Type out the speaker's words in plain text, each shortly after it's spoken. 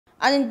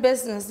And in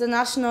business, the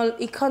National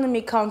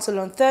Economic Council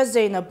on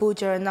Thursday in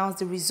Abuja announced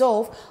the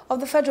resolve of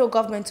the federal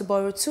government to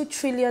borrow 2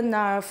 trillion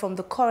naira from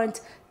the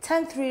current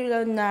 10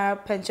 trillion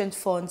naira pension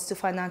funds to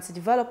finance the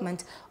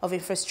development of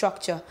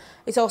infrastructure.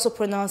 It also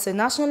pronounced a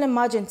national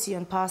emergency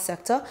on power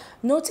sector,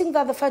 noting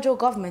that the federal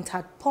government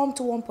had pumped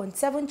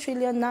 1.7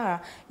 trillion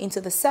naira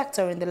into the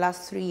sector in the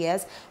last 3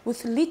 years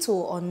with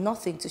little or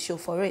nothing to show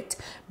for it.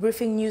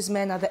 Briefing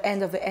newsmen at the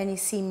end of the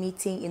NEC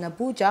meeting in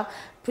Abuja,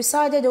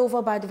 presided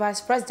over by the Vice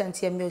President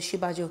Yemi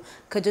Osinbajo,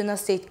 Kaduna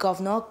State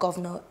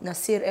Governor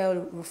Nasir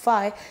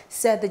El-Rufai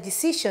said the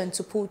decision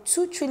to pull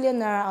 2 trillion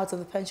naira out of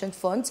the pension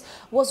funds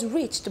was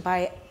reached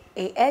by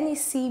a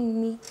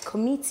NEC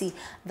committee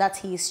that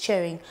he is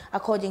chairing.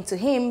 According to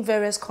him,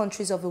 various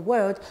countries of the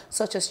world,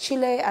 such as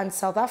Chile and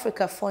South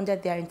Africa,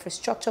 funded their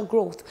infrastructure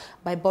growth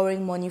by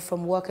borrowing money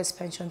from workers'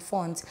 pension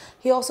funds.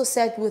 He also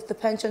said with the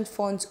pension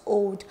funds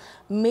owed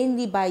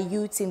mainly by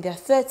youths in their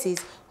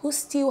 30s who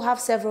still have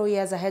several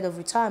years ahead of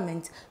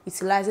retirement,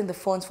 utilizing the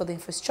funds for the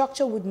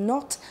infrastructure would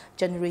not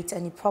generate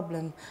any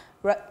problem.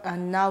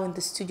 And now in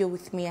the studio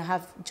with me, I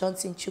have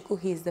Johnson Chukwu.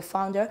 He is the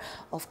founder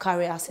of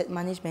Cowry Asset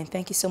Management.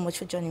 Thank you so much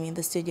for joining me in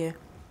the studio.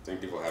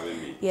 Thank you for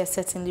having me. Yes,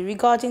 certainly.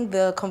 Regarding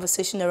the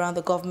conversation around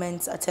the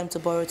government's attempt to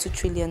borrow 2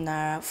 trillion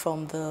naira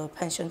from the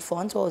pension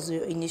fund, what was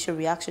your initial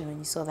reaction when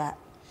you saw that?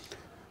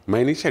 My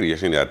initial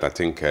reaction is that I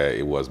think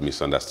it was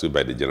misunderstood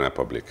by the general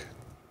public.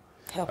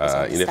 Help us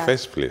understand. In the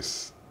first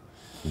place,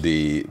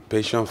 the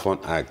Pension Fund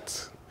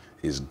Act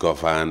is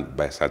governed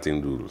by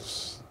certain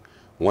rules.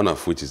 One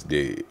of which is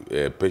the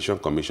Pension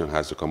Commission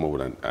has to come up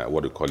with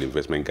what we call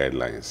investment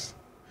guidelines,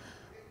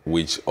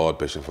 which all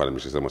pension fund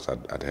administrators must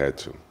adhere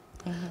to.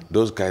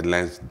 Those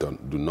guidelines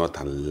do not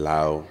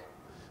allow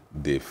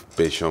the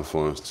pension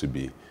funds to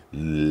be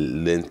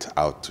lent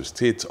out to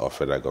state or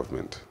federal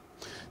government.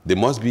 There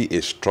must be a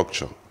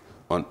structure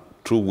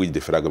through which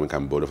the federal government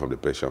can borrow from the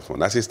pension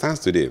fund. As it stands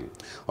today,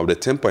 of the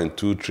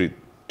 10.2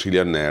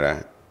 trillion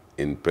naira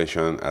in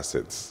pension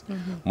assets,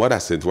 more than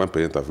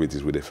 71% of it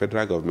is with the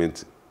federal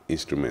government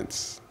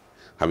instruments,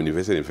 having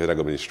invested in federal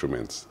government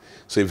instruments.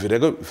 So if the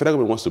federal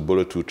government wants to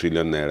borrow 2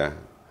 trillion naira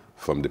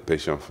from the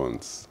pension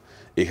funds,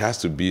 it has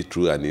to be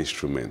through an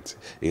instrument.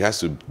 It has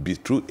to be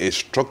through a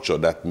structure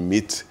that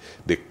meets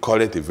the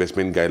current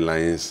investment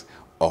guidelines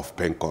of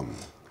PENCOM.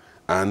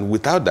 And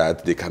without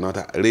that, they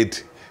cannot raid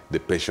the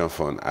pension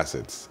fund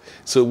assets.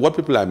 So what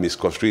people are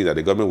misconstruing that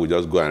the government will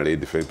just go and raid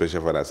the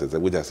pension fund assets,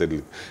 which I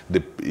said,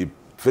 the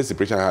first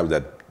impression I have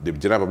that the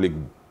general public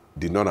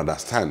did not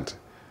understand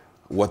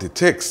what it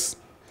takes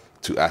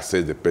to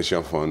access the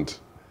pension fund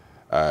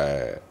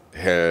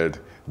held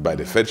by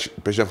the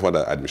pension fund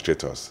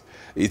administrators.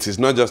 It is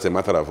not just a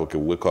matter of, okay,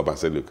 wake up and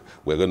say, look,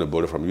 we're going to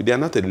borrow from you. They are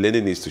not a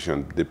lending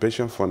institution. The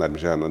pension fund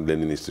administrators are not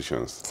lending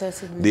institutions.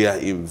 Certainly. They are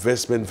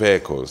investment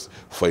vehicles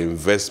for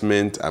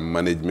investment and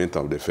management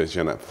of the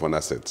pension fund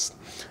assets.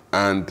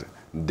 And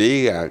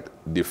they are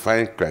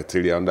defined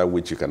criteria under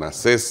which you can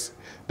assess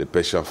the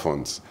pension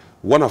funds.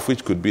 One of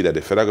which could be that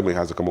the federal government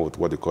has to come up with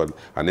what they call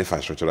an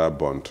infrastructural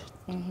bond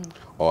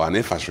or an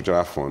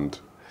infrastructural fund.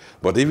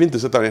 But even to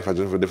set up an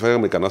infrastructure fund, the federal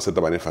government cannot set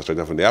up an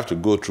infrastructure fund. They have to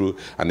go through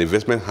an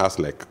investment house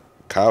like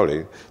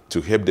Cowry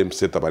to help them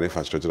set up an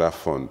infrastructural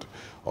fund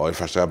or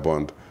infrastructure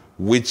bond,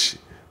 which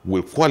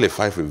will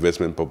qualify for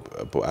investment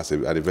as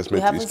an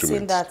investment instrument. We haven't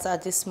seen that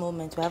at this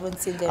moment. We haven't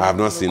seen that. I have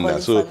not seen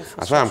that. So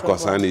as far as I'm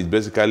concerned, it's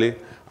basically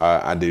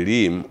at the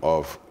realm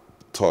of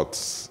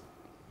thoughts.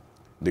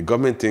 The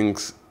government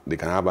thinks they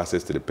can have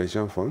access to the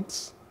pension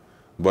funds,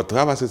 but to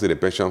have access to the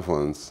pension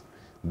funds,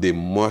 they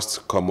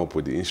must come up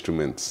with the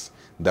instruments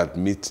that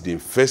meet the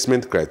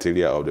investment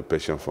criteria of the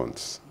pension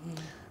funds.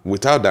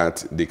 Without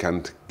that, they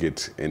can't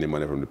get any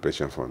money from the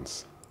pension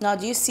funds. Now,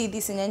 do you see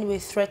this in any way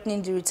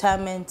threatening the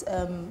retirement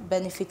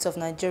benefits of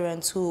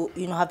Nigerians who,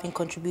 have been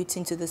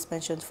contributing to this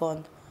pension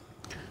fund?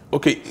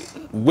 Okay,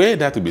 where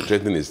that will be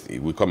threatening is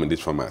we come in this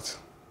format.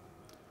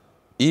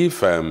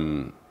 If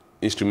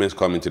instruments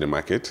come into the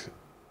market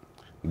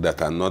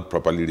that are not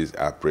properly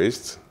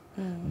appraised,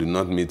 do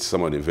not meet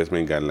some of the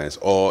investment guidelines,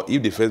 or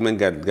if the investment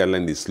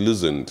guideline is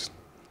loosened,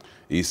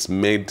 it's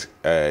made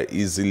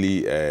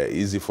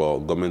easy for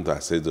government to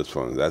access those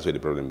funds. That's where the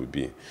problem will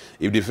be.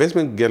 If the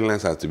investment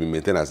guidelines have to be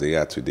maintained as they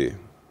are today,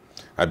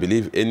 I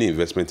believe any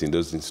investment in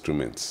those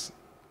instruments,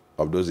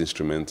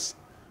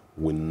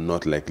 will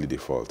not likely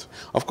default.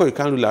 Of course, you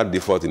can't rule out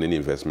default in any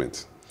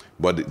investment,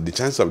 but the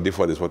chance of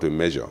default is what we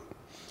measure.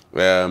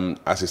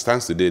 As it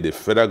stands today, the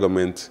federal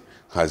government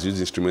has used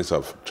instruments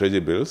of treasury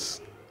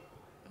bills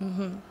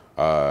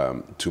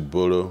to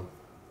borrow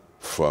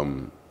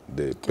from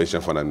the pension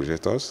fund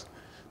administrators.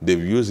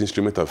 They've used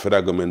instruments of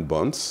federal government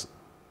bonds,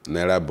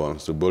 Naira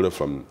bonds, to borrow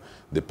from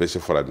the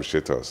pension fund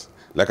administrators.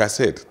 Like I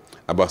said,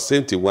 about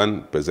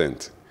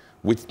 71%,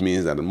 which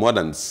means that more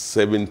than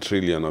 7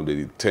 trillion of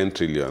the 10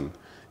 trillion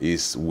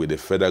is with the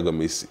federal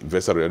government,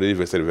 already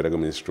invested in federal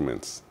government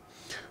instruments.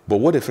 But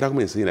what the federal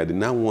government is saying is that they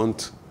now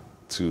want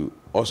to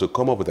also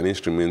come up with an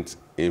instrument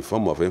in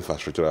form of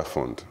infrastructural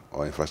fund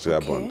or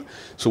infrastructure bond.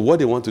 So what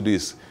they want to do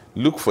is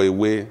look for a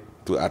way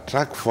to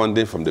attract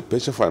funding from the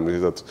pension fund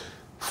administrators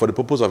for the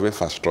purpose of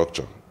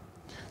infrastructure.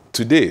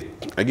 Today,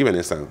 I give an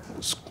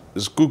instance,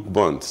 Sukuk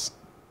bonds.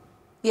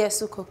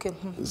 Yes, okay.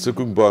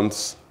 Sukuk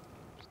bonds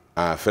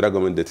are federal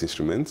government debt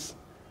instruments.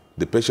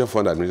 The pension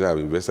fund administrators have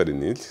invested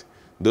in it.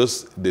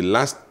 The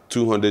last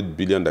 200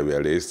 billion that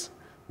were raised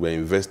were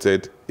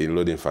invested in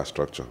road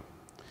infrastructure.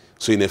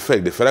 So in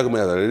effect, the federal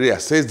government has already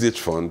assessed this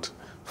fund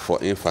for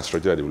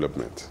infrastructure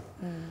development.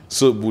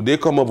 So would they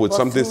come up with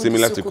something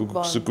similar to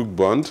Sukuk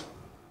bond?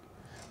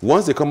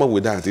 Once they come up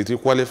with that, it will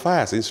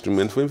qualify as an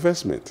instrument for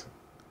investment.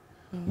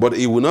 But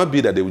it will not be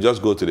that they will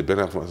just go to the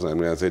pension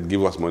fund and say,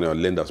 give us money or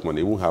lend us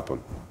money. It won't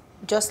happen.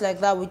 Just like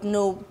that, with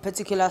no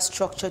particular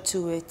structure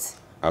to it.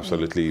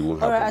 Absolutely, it won't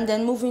happen. All right, and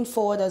then moving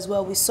forward as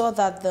well, we saw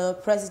that the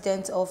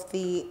president of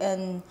the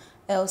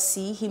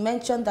NLC, he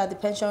mentioned that the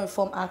Pension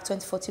Reform Act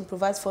 2014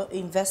 provides for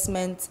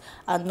investment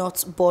and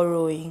not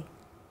borrowing.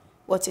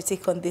 What's your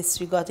take on this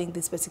regarding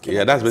this particular?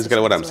 Yeah, that's basically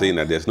what I'm saying,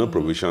 that there's no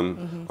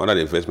provision under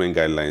the investment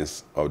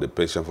guidelines of the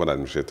pension fund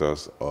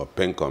administrators or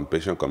PENCOM,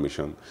 Pension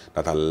Commission,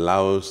 that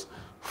allows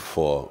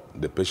for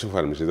the pension fund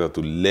administrator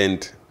to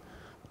lend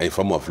in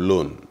form of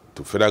loan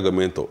to federal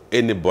government or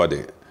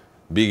anybody,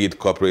 be it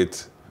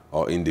corporate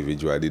or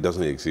individual. It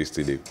doesn't exist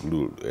in the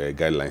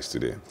guidelines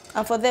today.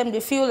 And for them,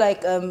 they feel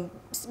like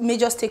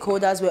major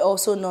stakeholders were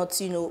also not,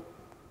 you know,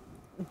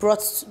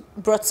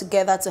 brought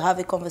together to have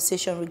a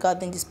conversation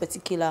regarding this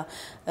particular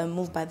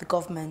move by the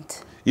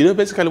government. You know,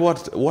 basically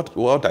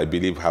what I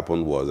believe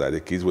happened was that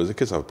it was a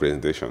case of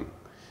presentation.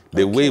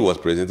 The way it was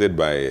presented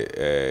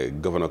by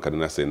Governor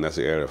Kaduna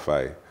Nasir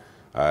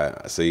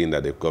El-Rufai, saying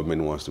that the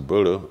government wants to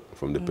borrow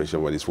from the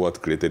pension fund is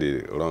what created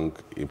a wrong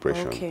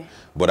impression.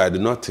 But I do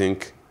not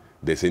think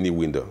there's any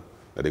window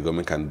that the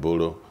government can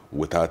borrow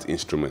without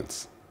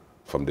instruments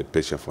from the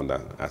pension fund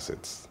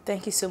assets.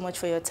 Thank you so much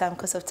for your time.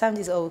 Because of time,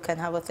 this is all we can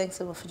have. Thanks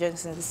so much for joining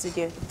us in the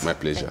studio. My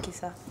pleasure. Thank you,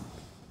 sir.